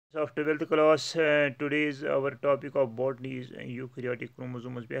of 12th class, today's our topic of botany is eukaryotic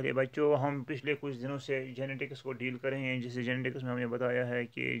chromosomes. पहले बच्चों हम पिछले कुछ दिनों से जेनेटिक्स को डील कर रहे हैं, जिसे जेनेटिक्स में हमने बताया है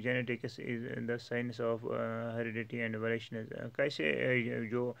कि genetics is the science of heredity and variation. कैसे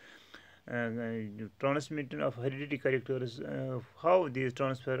जो transmission of hereditary characters, how these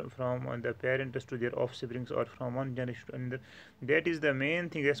transfer from the parents to their offsprings or from one generation to another. That is the main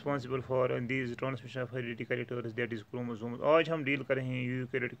thing responsible for these transmission of hereditary characters, that is chromosomes. आज हम deal कर रहे हैं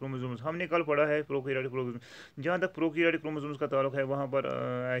eukaryotic chromosomes. हमने कल पढ़ा है prokaryotic chromosomes. जहाँ तक प्रोकैरियोटिक क्रोमोसोम्स का ताल्लुक है, वहाँ पर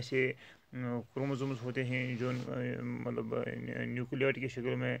ऐसे क्रोमोसोम्स होते हैं जो मतलब न्यूक्लियोइड की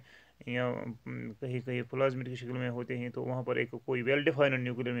शक्ल में या कहीं कहीं प्लाज्मिड की शक्ल में होते हैं, तो वहाँ पर एक कोई वेल डिफाइंड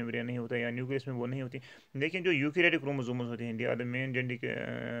न्यूक्लियर मेम्ब्रेन नहीं होता या न्यूक्लियस में वो नहीं होती। लेकिन जो यूकैरियोटिक क्रोमोसोम्स होते हैं, they are the main genetic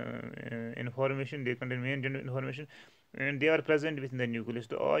information, they contain main genetic information and they are present with in the nucleus.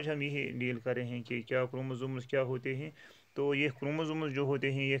 तो आज हम यही डील कर रहे हैं कि क्या क्रोमोसोम्स क्या होते हैं। तो ये क्रोमोसोम्स जो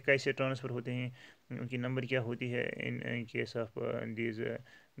होते हैं ये कैसे ट्रांसफ़र होते हैं, उनकी नंबर क्या होती है in case of these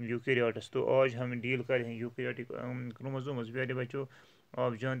eukaryotes. तो आज हम डील कर रहे हैं यूकैरियोटिक क्रोमोसोम्स। प्यारे बच्चों,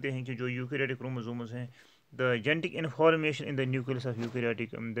 आप जानते हैं कि जो यूकैरियोटिक क्रोमोसोम्स हैं, the genetic information in the nucleus of eukaryotic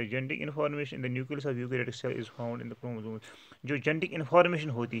the genetic information in the nucleus of eukaryotic cell is found in the chromosomes. जो जेनेटिक इन्फॉर्मेशन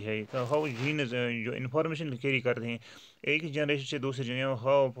होती है, हाउ जीन्स जो इन्फॉर्मेशन कैरी करते हैं एक जनरेशन से दूसरी generation,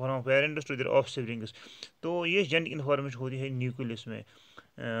 how from parents to their offsprings, तो ये जेनेटिक इन्फॉर्मेशन होती है न्यूक्लियस में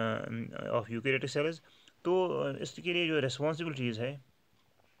ऑफ यूकैरियोटिक सेल्स। तो इसके लिए जो रिस्पॉन्सिबल चीज़ है,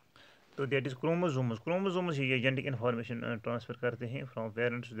 तो दैट इज़ क्रोमोसोम्स। क्रोमोसोम्स ही ये जेनेटिक इन्फॉर्मेशन ट्रांसफ़र करते हैं from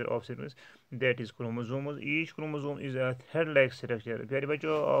parents to their offsprings, that is chromosomes. Each chromosome is a thread like structure. प्यारे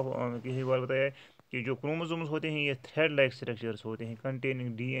बच्चों, आप किसी बार बताया कि जो क्रोमोसोम्स होते हैं ये थ्रेड लाइक स्ट्रक्चर्स होते हैं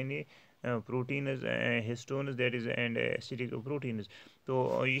containing DNA, proteins, histones, that is and acidic proteins.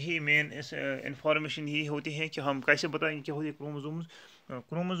 तो यही मेन इस इंफॉर्मेशन यही होती है कि हम कैसे बताएंगे क्या होती है chromosomes.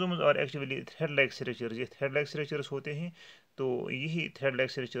 Chromosomes are actually thread like structures. ये थ्रेड लाइक स्ट्रक्चर्स होते हैं, तो यही थ्रेड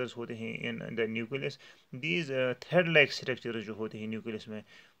लाइक स्ट्रक्चर्स होते हैं in the nucleus. These thread like structures जो होते हैं न्यूक्लियस में,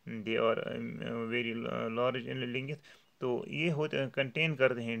 they are very large in length. तो ये होते कंटेन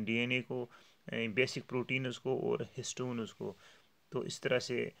करते हैं डीएनए को, बेसिक प्रोटीन्स को और हिस्टोन्स को। तो इस तरह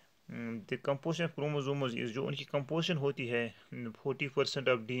से the composition of chromosomes is, जो उनकी कंपोजिशन होती है, 40%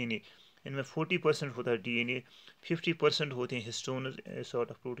 ऑफ डीएनए, इनमें 40% होता है डीएनए, 50% होते हैं हिस्टोन्स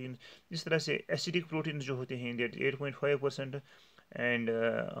सॉर्ट ऑफ प्रोटीन। इस तरह से एसिडिक प्रोटीन जो होते हैं दैट 8.5%, एंड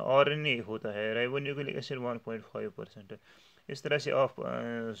आरएनए होता है राइबोन्यूक्लिक एसिड 1.5%। इस तरह से आप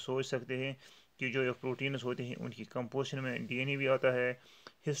सोच सकते हैं कि जो प्रोटीन्स होते हैं उनकी कंपोजिशन में डीएनए भी आता है,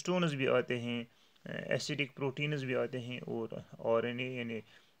 हिस्टोन्स भी आते हैं, एसिडिक प्रोटीन्स भी आते हैं, और आरएनए यानी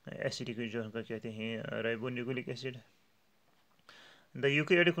एसिडिक जो उनका कहते हैं ribonucleic acid. The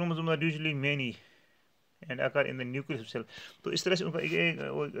eukaryotic chromosomes are usually many and occur in the nucleus cell. तो इस तरह से उनका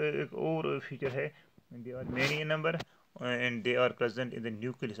एक और फीचर है, they are many in number and they are present in the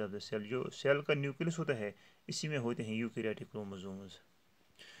nucleus of the cell. जो सेल का न्यूक्लियस होता है इसी में होते हैं eukaryotic chromosomes.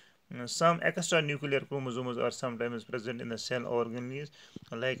 Some extranuclear chromosomes are sometimes present in the cell organelles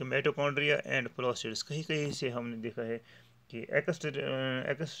like mitochondria and plastids। कहीं कहीं से हमने देखा है कि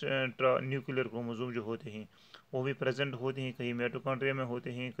एक्स्ट्रा न्यूक्लियर क्रोमोसोम जो होते हैं वो भी प्रेजेंट होते हैं, कहीं माइटोकॉन्ड्रिया में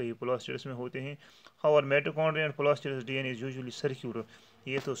होते हैं, कहीं प्लास्टिड्स में होते हैं। However mitochondria and plastids DNA is usually circular.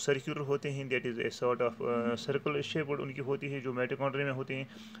 ये तो सर्कुलर होते हैं, that is a sort of circular shape उनकी होती है जो माइटोकॉन्ड्रिया में होते हैं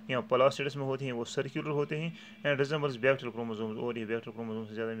या प्लास्टिड्स में होते हैं, वो सर्कुलर होते हैं एंड रिजेंबल्स बैक्टीरियल क्रोमोसोम्स, और ये बैक्टीरियल क्रोमोसोम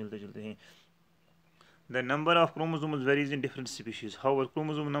से ज़्यादा मिलते जुलते हैं। The number of chromosomes varies in different species. However,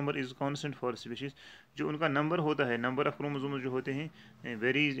 chromosome number is constant for species। जो उनका नंबर होता है, नंबर ऑफ क्रोमोसोम्स जो होते हैं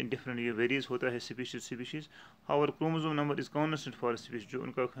वेरीज इन डिफरेंट, ये वेरीज होता है species species. However chromosome number is constant for species. जो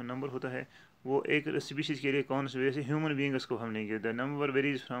उनका नंबर होता है वो एक स्पीशीज के लिए कांस्टेंट। जैसे ह्यूमन बींग्स को हम लेंगे, the number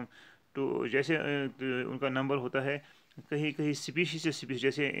varies from to, जैसे उनका नंबर होता है कहीं कहीं स्पीशीज से स्पीशीज।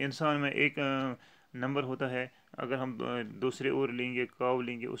 जैसे इंसान में एक नंबर होता है, अगर हम दूसरे और लेंगे, काव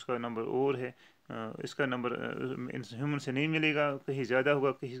लेंगे, उसका नंबर और है, इसका नंबर ह्यूमन से नहीं मिलेगा, कहीं ज़्यादा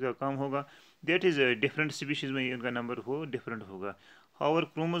होगा कहीं का कम होगा। दैट इज़ डिफरेंट स्पीशीज़ में इनका नंबर हो डिफरेंट होगा। हाउएवर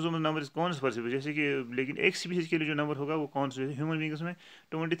क्रोमोसोम नंबर इज कौन सा स्पीशीज, जैसे कि लेकिन एक स्पीशीज़ के लिए जो नंबर होगा वो कौन सा, ह्यूमन बींग्स में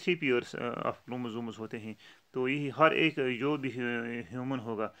 23 पेयर्स ऑफ क्रोमोसोम्स होते हैं। तो यही हर एक जो भी ह्यूमन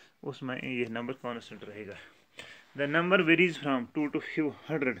होगा उसमें ये नंबर कॉन्स्टेंट रहेगा। The number varies from 2 to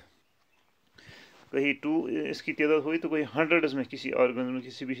 100। कहीं 2 इसकी तादाद हुई तो कहीं हंड्रेड्स में, किसी ऑर्गन में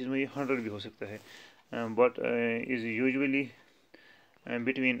किसी स्पीशीज़ में ये 100 भी हो सकता है, but is usually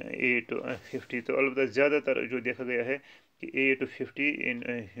between 8 to 50। तो अलबत्ता ज़्यादातर जो देखा गया है कि 8 to 50 इन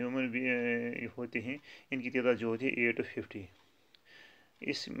ह्यूमन भी होते हैं, इनकी तादाद जो होती है 8 to 50।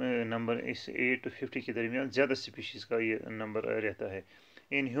 इस नंबर इस 8 to 50 के दरमियान ज़्यादा स्पीशीज़ का ये नंबर रहता है।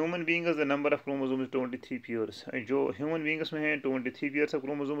 In human beings the number of chromosomes 23 pairs. जो ह्यूमन बींग्स में हैं 23 पेयर्स ऑफ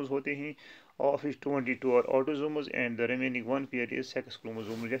क्रोमोसोम्स होते हैं, ऑफ इज 22 और autosomes and the remaining 1 pair is sex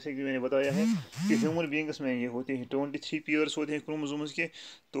chromosomes. जैसे कि मैंने बताया है कि ह्यूमन बींग्स में ये होते हैं 23 पेयर्स होते हैं क्रोमोसोम्स के,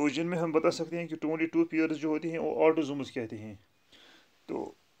 तो जिनमें हम बता सकते हैं कि 22 पेयर्स जो होते हैं वो ऑटोसोम्स कहते हैं।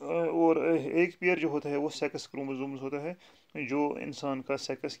 तो और एक पेयर जो होता है वो सेक्स क्रोमोसोम्स होता है, जो इंसान का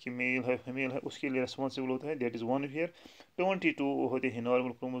सेक्स की मेल है फीमेल है उसके लिए रिस्पॉन्सिबल होता है, दैट इज़ 1 पेयर। 22 होते हैं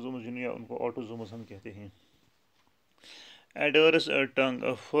नॉर्मल क्रोमोसोम्स जिन्हें उनको ऑटोसोम्स हम कहते हैं। Adverse tongue,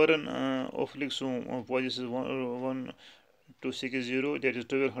 a foreign affliction possesses 1260, that is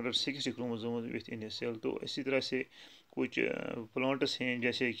 1260 chromosomes within a cell। तो इसी तरह से कुछ प्लांट्स हैं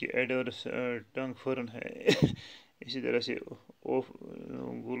जैसे कि एडर्स टंग फर्न है इसी तरह से ओफ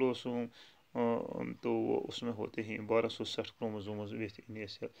गुलोसोम, तो वो उसमें होते हैं 1260 chromosomes with in A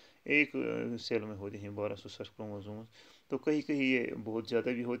cell. एक सेल में होते हैं 1260 क्रोमोसोम्स। तो कहीं कहीं ये बहुत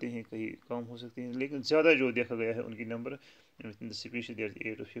ज़्यादा भी होते हैं, कहीं कम हो सकते हैं, लेकिन ज़्यादा जो देखा गया है उनकी number with in the species that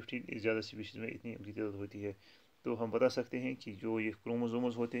 8 to 15, ज़्यादा स्पीशीज में इतनी उनकी तादाद होती है। तो हम बता सकते हैं कि जो ये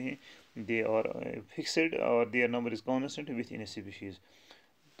क्रोमोसोम्स होते हैं दे आर फिक्सड और their number is constant with in A species.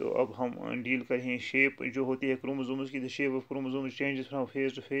 तो अब हम डील करें शेप जो होती है क्रोमोसोम्स की। The shape of chromosomes changes from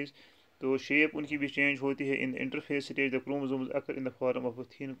phase two phase. तो शेप उनकी भी चेंज होती है। इन interface stage the chromosomes occur in the form of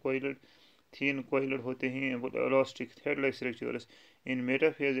थीन कोइलेड होते हैं elastic thread like structures. In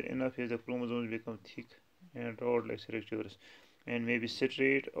metaphase and इनाफेज the chromosomes become thick and rod like structures and may be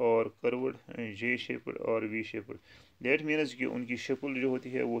straight और curved, जे shaped और V shaped. That means कि उनकी शक्ल जो होती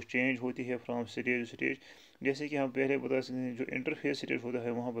है वो चेंज होती है फ्रॉम स्टेज टू स्टेज। जैसे कि हम पहले बता सकते हैं जो इंटरफेस स्टेज होता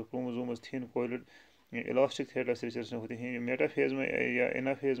है वहाँ पर chromosomes thin कोइलेड elastic thread like structures होते हैं। मेटाफेज में या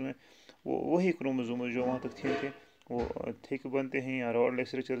इनाफेज में वो वही क्रोमोसोम्स जो वहाँ तक थिन थे वो थिक बनते हैं या रॉड लाइक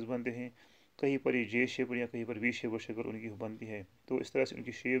स्ट्रक्चर्स बनते हैं। कहीं पर ये जे शेप या कहीं पर वी शेप शक्ल उनकी बनती है। तो इस तरह से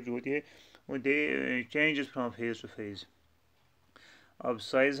उनकी शेप जो होती है वो दे changes from phase two phase. अब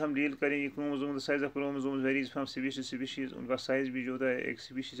साइज़ हम डील करेंगे chromosome. Size of chromosomes varies from species to species. उनका साइज़ भी जो होता है एक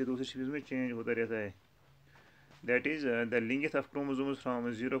स्पीशीज से दूसरी स्पीशीज में चेंज होता रहता है। That is the length of chromosomes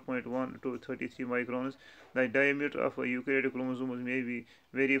from 0.1 to 33 microns. The diameter of eukaryotic chromosomes में भी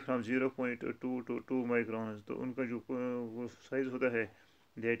वेरी फ्रॉम 0.2 to 2 माइक्रॉन्स। तो उनका जो वो साइज़ होता है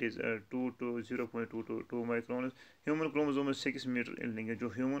that is 2 to 0.2 to 2 microns. Human chromosomes 6 metre in length. जो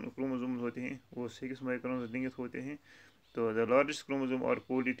ह्यूमन क्रोमोसोम्स होते हैं वो 6 माइक्रॉन लेंथ होते हैं। तो द लार्जेस्ट क्रोमोसोम और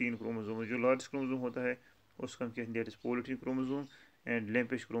पोलिटीन क्रोमोसोम। जो लार्जेस्ट क्रोमोसोम होता है उसका हम कहते हैं that is polytene chromosome and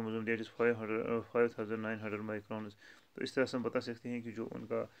लैम्पिश chromosome that is 5900 microns. तो इस तरह से हम बता सकते हैं कि जो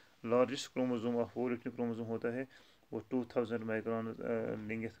उनका लार्जेस्ट क्रोमोसोम और पोलिटीन क्रोमोसोम होता है वो 2000 माइक्रॉन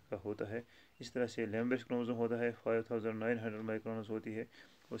लेंथ का होता है। इस तरह से लैम्बिश क्रोमोसोम होता है 5900 माइक्रॉन्स होती है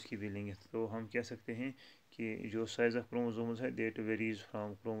उसकी भी लेंथ। तो हम कह सकते हैं कि जो साइज़ ऑफ क्रोमोसोम्स है that varies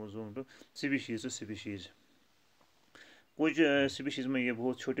from chromosome to species. कुछ स्पीशीज़ में ये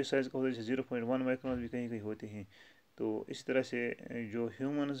बहुत छोटे साइज़ का होता है, जैसे 0.1 माइक्रॉन भी कहीं कहीं होते हैं। तो इस तरह से जो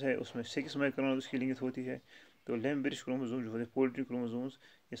ह्यूमन्स है उसमें 6 माइक्रॉन उसकी लेंथ होती है। तो लैम्बिश क्रोमोसोम जो होते हैं पोल्ट्री क्रोमोसोम्स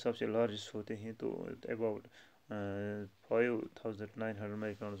ये सबसे लार्जेस्ट होते हैं, तो अबाउट 5900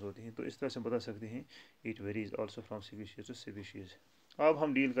 माइक्रॉन्स होते हैं। तो इस तरह से बता सकते हैं it varies also from species to species. अब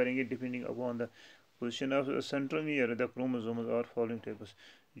हम डील करेंगे depending upon the position of centromere the chromosomes are following types.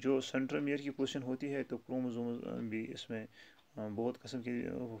 जो सेंट्रोमियर की पोजीशन होती है तो क्रोमोसोम्स भी इसमें बहुत किस्म के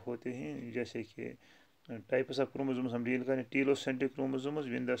होते हैं। जैसे कि टाइप्स ऑफ क्रोमोसोम्स हम डील करें। Telocentric chromosomes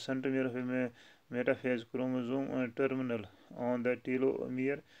win the centromere of metaphase chromosome terminal on the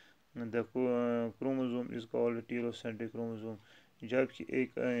telomere the chromosome is called telocentric chromosome. जबकि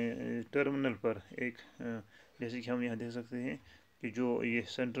एक टर्मिनल पर एक जैसे कि हम यहाँ देख सकते हैं कि जो ये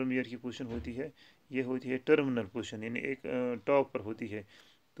सेंट्रोमियर की पोजीशन होती है ये होती है टर्मिनल पोजीशन, यानी एक टॉप पर होती है।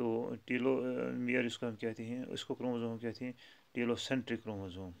 तो टीलोमियर इसको हम कहते हैं, इसको क्रोमोसोम कहते हैं टीलोसेंट्रिक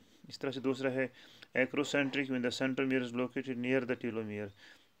क्रोमोसोम। इस तरह से दूसरा है acrocentric when the centromere is located near the telomere.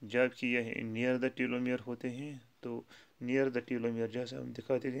 जबकि यह नियर द टीलोमियर होते हैं तो नियर द टीलोमियर जैसे हम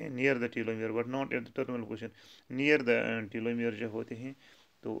दिखाते थे near the telomere but not at the terminal position. Near the telomere जो होते हैं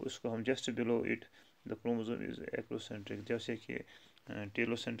तो उसको हम just below it the chromosome is acrocentric. जैसे कि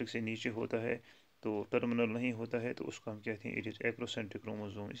टीलोसेंट्रिक से नीचे होता है तो टर्मिनल नहीं होता है तो उसको हम कहते हैं इट इज़ एक्रोसेंट्रिक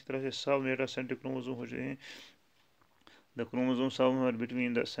क्रोमोसोम। इसी तरह से सब मेटासेंट्रिक क्रोमोसोम होते हैं। The chromosome somewhere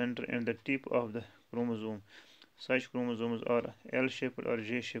between the center and the tip of the chromosome. Such chromosomes are L-shaped or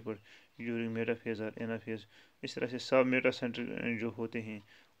J-shaped during metaphase or anaphase. इस तरह से सब मेटासेंट्रिक जो होते हैं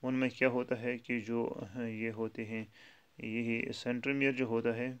उनमें क्या होता है कि जो ये होते हैं यही सेंट्रोमियर जो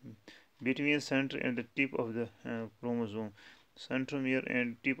होता है between centre and the tip of the chromosome. Centromere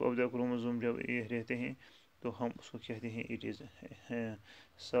and tip of the chromosome जब ये रहते हैं تو ہم اس کو کہتے ہیں اٹ از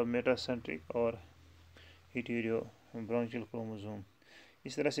سب میٹاسینٹرک اور ہیٹیریو برانچل کروموزوم.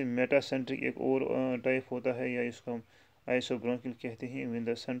 اس طرح سے میٹاسینٹرک ایک اور ٹائپ ہوتا ہے یا اس کو ہم آئسو برانکل کہتے ہیں. when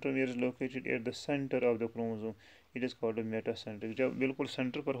the centromere is located at the center of the chromosome it is called میٹاسینٹرک. جب بالکل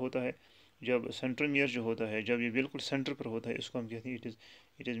سینٹر پر ہوتا ہے، جب سینٹرومیئر جو ہوتا ہے جب یہ بالکل سینٹر پر ہوتا ہے اس کو ہم کہتے ہیں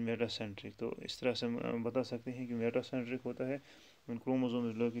اٹ از میٹاسینٹرک. تو اس طرح سے ہم بتا سکتے ہیں کہ میٹاسینٹرک ہوتا ہے when chromosome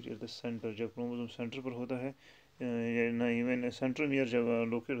is located at the center. جب کروموزوم سینٹر پر ہوتا ہے نہ ایون سینٹرومیئر جب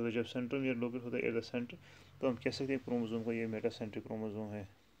لوکیٹ ہوتا ہے، جب سینٹرومیئر لوکیٹ ہوتا ہے ایٹ دا سینٹر تو ہم کہہ سکتے ہیں کروموزوم کا یہ میٹاسینٹرک کروموزوم ہے.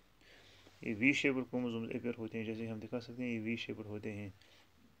 یہ وی شیپڈ کروموزوم اپیئر ہوتے ہیں، جیسے ہم دکھا سکتے ہیں یہ وی شیپڈ ہوتے ہیں.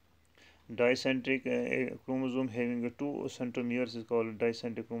 ڈائیسینٹرک کروموزوم ہیونگ 2 سینٹرومیئرز از کالڈ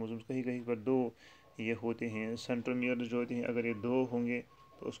ڈائیسینٹرک کروموزومز. کہیں کہیں پر 2 یہ ہوتے ہیں سینٹرومیئرز جو ہوتے ہیں، اگر یہ 2 ہوں گے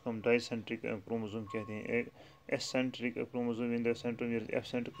تو اس کو ہم ڈائیسینٹرک کروموزوم کہتے ہیں. ایک ایسینٹرک کروموزوم ان دا سینٹرومیئر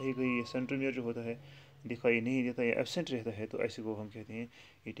ایبسینٹ. کہیں کہیں یہ سینٹرومیئر جو ہوتا ہے دکھائی نہیں دیتا یا ایبسینٹ رہتا ہے تو ایسے کو ہم کہتے ہیں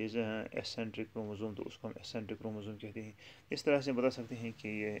اٹ از ایسینٹرک کروموزوم. تو اس کو ہم ایسینٹرک کروموزوم کہتے ہیں. اس طرح سے بتا سکتے ہیں کہ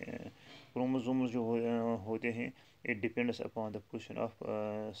یہ کروموزومز جو ہوتے ہیں it depends upon the position of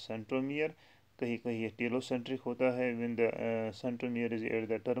سینٹرومیئر. کہیں کہیں یہ ٹیلوسینٹرک ہوتا ہے when the centromere is at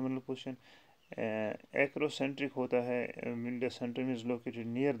the terminal position. ایکروسینٹرک ہوتا ہے when the centromere is located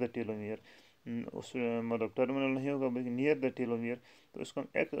near the telomere. اس مطلب ٹرمینل نہیں ہوگا بلکہ نیئر دا ٹیلومیئر تو اس کو ہم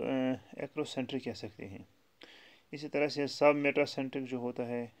ایکروسینٹرک کہہ سکتے ہیں. اسی طرح سے سب میٹاسینٹرک جو ہوتا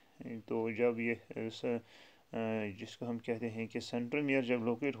ہے تو جب یہ جس کو ہم کہتے ہیں کہ سینٹرومیئر جب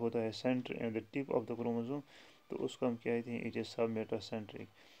لوکیٹ ہوتا ہے centre the tip of the chromosome تو اس کو ہم کہتے ہیں اٹ از سب میٹاسینٹرک.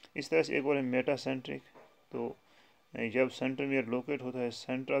 اس طرح سے ایک اور ہے میٹاسینٹرک. تو جب سینٹرومیئر لوکیٹ ہوتا ہے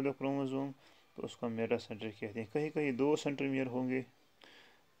سینٹر آف دا کروموزوم تو اس کو ہم میٹاسینٹرک کہتے ہیں. کہیں کہیں 2 سینٹرومیئر ہوں گے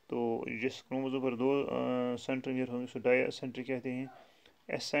تو جس کروموزوم پر 2 سینٹرومیئر ہوں گے اس کو ڈائیسینٹرک کہتے ہیں.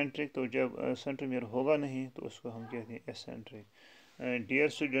 ایسینٹرک تو جب سینٹرومیئر ہوگا نہیں تو اس کو ہم کہتے ہیں ایسینٹرک. Dear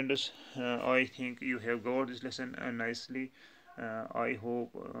students, I think you have got this lesson nicely. I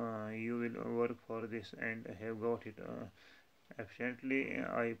hope you will work for this and have got it efficiently.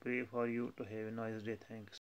 I pray for you to have a nice day. Thanks.